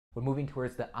We're moving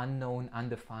towards the unknown,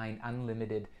 undefined,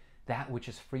 unlimited, that which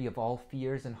is free of all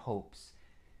fears and hopes.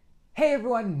 Hey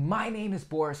everyone, my name is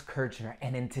Boris Kirchner,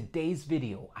 and in today's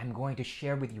video, I'm going to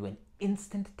share with you an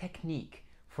instant technique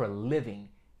for living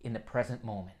in the present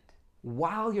moment.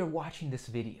 While you're watching this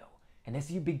video, and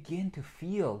as you begin to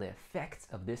feel the effects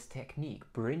of this technique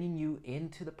bringing you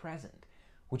into the present,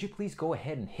 would you please go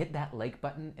ahead and hit that like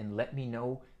button and let me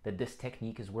know that this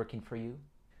technique is working for you?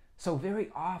 So very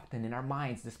often in our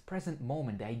minds, this present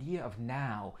moment, the idea of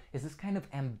now, is this kind of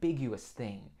ambiguous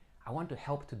thing. I want to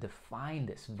help to define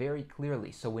this very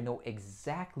clearly so we know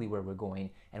exactly where we're going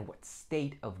and what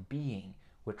state of being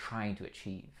we're trying to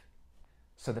achieve.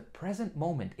 So the present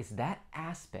moment is that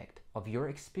aspect of your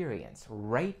experience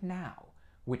right now,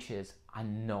 which is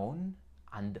unknown,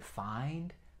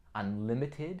 undefined,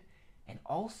 unlimited, and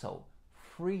also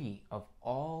free of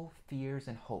all fears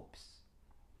and hopes.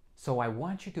 So I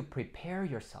want you to prepare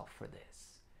yourself for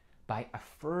this by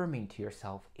affirming to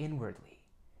yourself inwardly.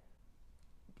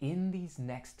 In these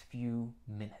next few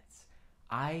minutes,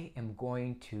 I am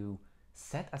going to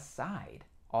set aside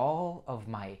all of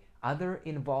my other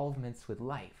involvements with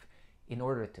life in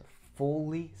order to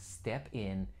fully step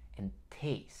in and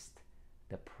taste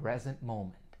the present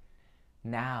moment.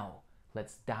 Now,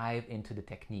 let's dive into the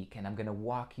technique, and I'm going to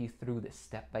walk you through this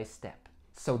step by step.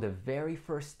 So the very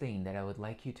first thing that I would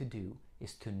like you to do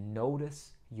is to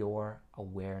notice your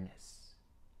awareness.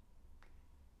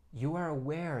 You are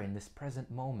aware in this present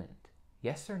moment,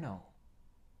 yes or no?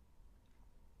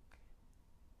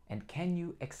 And can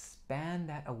you expand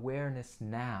that awareness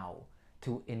now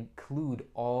to include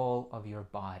all of your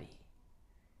body?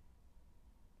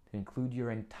 To include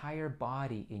your entire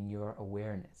body in your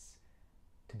awareness.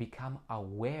 To become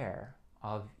aware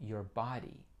of your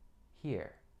body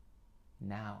here,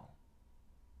 now.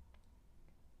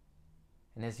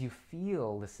 And as you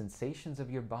feel the sensations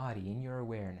of your body in your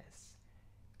awareness,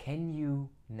 can you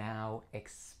now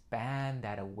expand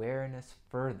that awareness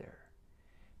further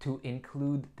to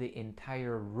include the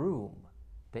entire room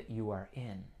that you are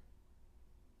in?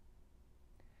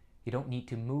 You don't need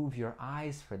to move your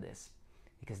eyes for this,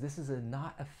 because this is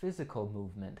not a physical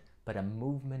movement, but a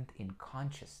movement in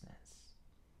consciousness.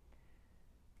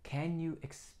 Can you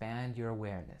expand your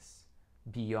awareness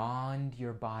beyond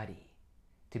your body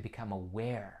to become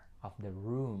aware of the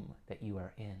room that you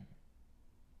are in?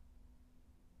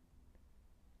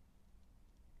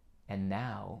 And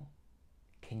now,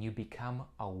 can you become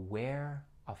aware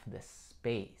of the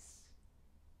space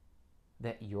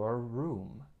that your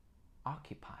room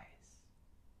occupies?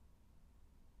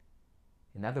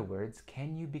 In other words,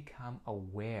 can you become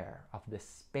aware of the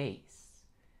space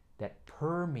that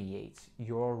permeates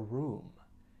your room,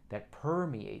 that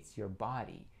permeates your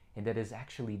body, and that is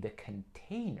actually the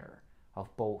container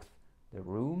of both the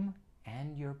room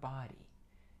and your body?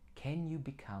 Can you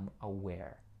become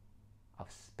aware of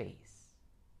space?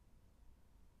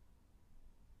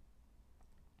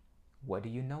 What do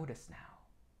you notice now?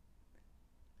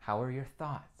 How are your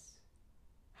thoughts?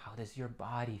 How does your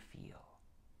body feel?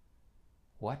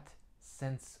 What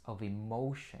sense of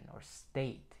emotion or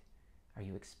state are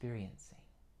you experiencing?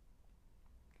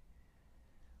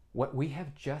 What we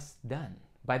have just done,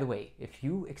 by the way, if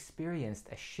you experienced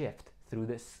a shift through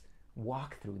this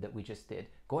walkthrough that we just did,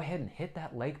 go ahead and hit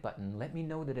that like button. Let me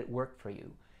know that it worked for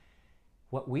you.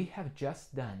 What we have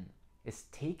just done is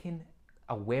taken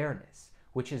awareness,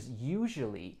 which is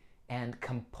usually and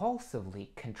compulsively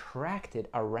contracted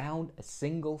around a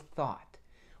single thought.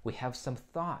 We have some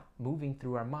thought moving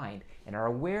through our mind, and our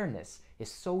awareness is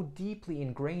so deeply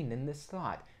ingrained in this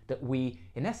thought that we,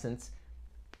 in essence,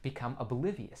 become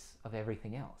oblivious of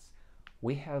everything else.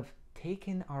 We have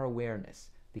taken our awareness,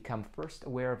 become first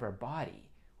aware of our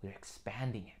body, we're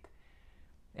expanding it.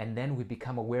 And then we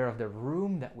become aware of the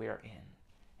room that we're in.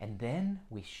 And then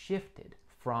we shifted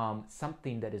from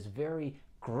something that is very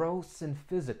gross and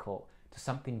physical to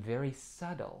something very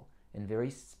subtle and very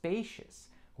spacious,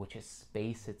 which is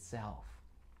space itself.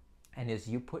 And as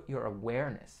you put your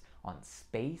awareness on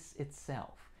space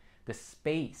itself, the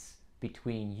space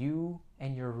between you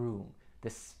and your room, the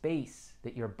space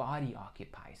that your body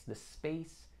occupies, the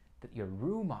space that your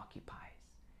room occupies,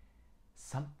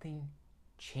 something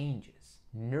changes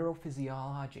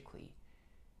neurophysiologically.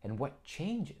 And what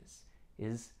changes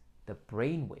is the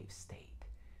brainwave state.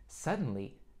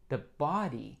 Suddenly, the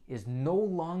body is no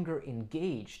longer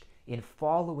engaged in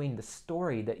following the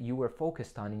story that you were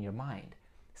focused on in your mind.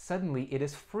 Suddenly, it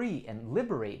is free and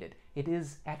liberated. It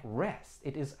is at rest.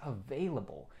 It is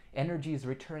available. Energy is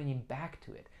returning back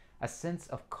to it. A sense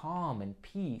of calm and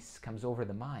peace comes over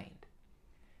the mind.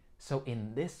 So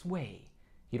in this way,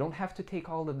 You don't have to take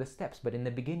all of the steps, but in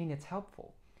the beginning it's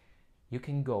helpful. You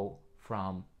can go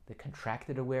from the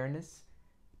contracted awareness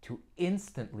to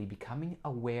instantly becoming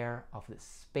aware of the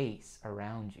space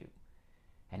around you.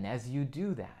 And as you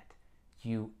do that,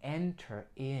 you enter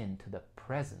into the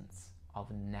presence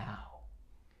of now.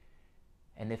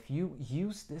 And if you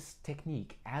use this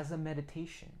technique as a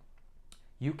meditation,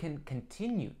 you can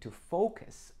continue to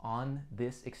focus on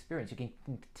this experience. You can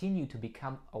continue to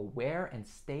become aware and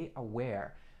stay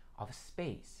aware of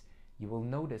space. You will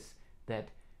notice that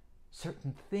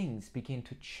certain things begin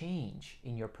to change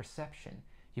in your perception.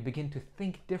 You begin to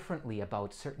think differently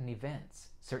about certain events,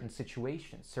 certain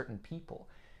situations, certain people,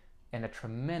 and a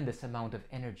tremendous amount of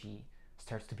energy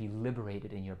starts to be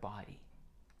liberated in your body.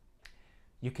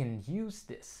 You can use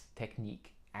this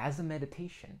technique as a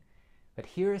meditation, but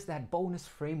here is that bonus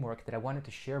framework that I wanted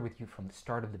to share with you from the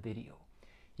start of the video.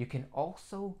 You can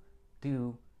also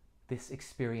do this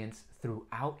experience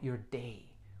throughout your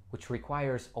day, which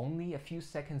requires only a few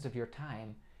seconds of your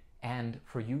time, and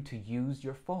for you to use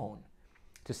your phone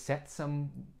to set some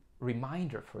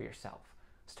reminder for yourself.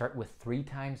 Start with 3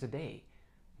 times a day,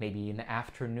 maybe in the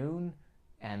afternoon,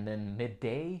 and then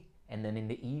midday, and then in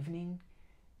the evening.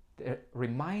 The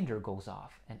reminder goes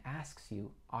off and asks you,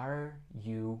 are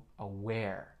you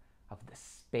aware of the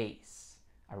space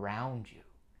around you?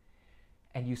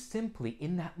 And you simply,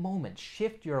 in that moment,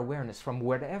 shift your awareness from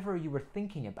whatever you were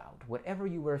thinking about, whatever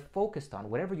you were focused on,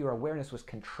 whatever your awareness was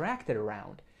contracted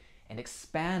around, and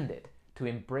expand it to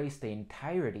embrace the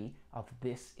entirety of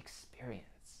this experience.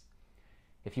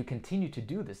 If you continue to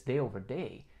do this day over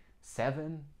day,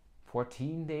 7,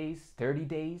 14 days, 30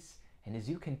 days, and as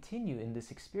you continue in this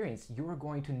experience, you are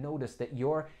going to notice that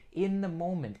you're in the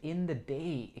moment, in the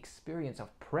day experience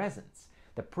of presence,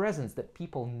 the presence that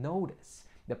people notice,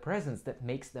 the presence that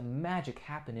makes the magic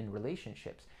happen in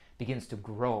relationships begins to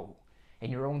grow.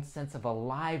 And your own sense of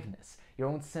aliveness, your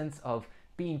own sense of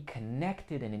being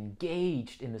connected and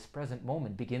engaged in this present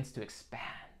moment begins to expand.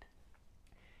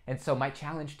 And so my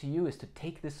challenge to you is to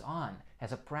take this on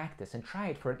as a practice and try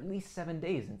it for at least 7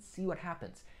 days and see what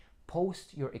happens.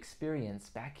 Post your experience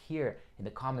back here in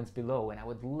the comments below, and I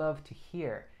would love to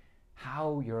hear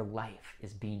how your life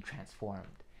is being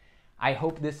transformed. I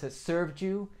hope this has served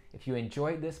you. If you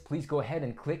enjoyed this, please go ahead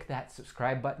and click that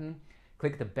subscribe button.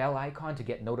 Click the bell icon to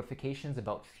get notifications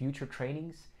about future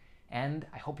trainings. And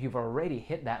I hope you've already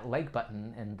hit that like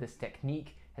button, and this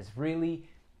technique has really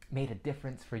made a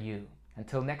difference for you.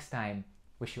 Until next time,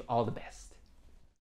 wish you all the best.